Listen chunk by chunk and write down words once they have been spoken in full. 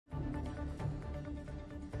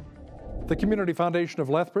The Community Foundation of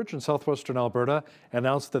Lethbridge in southwestern Alberta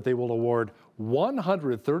announced that they will award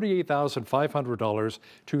 $138,500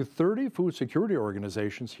 to 30 food security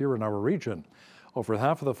organizations here in our region. Over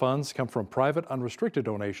half of the funds come from private unrestricted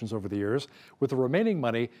donations over the years, with the remaining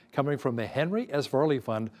money coming from the Henry S. Varley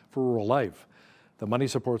Fund for Rural Life. The money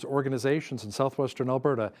supports organizations in southwestern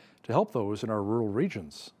Alberta to help those in our rural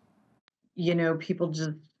regions. You know, people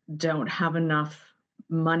just don't have enough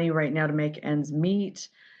money right now to make ends meet.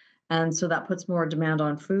 And so that puts more demand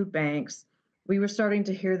on food banks. We were starting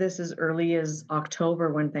to hear this as early as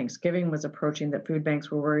October when Thanksgiving was approaching, that food banks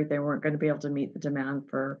were worried they weren't going to be able to meet the demand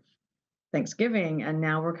for Thanksgiving. And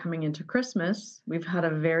now we're coming into Christmas. We've had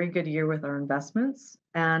a very good year with our investments,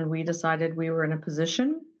 and we decided we were in a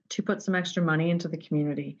position to put some extra money into the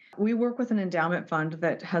community. We work with an endowment fund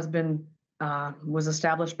that has been was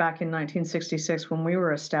established back in 1966 when we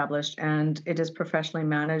were established, and it is professionally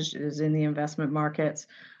managed. It is in the investment markets.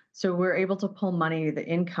 So we're able to pull money, the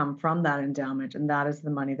income from that endowment, and that is the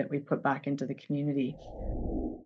money that we put back into the community.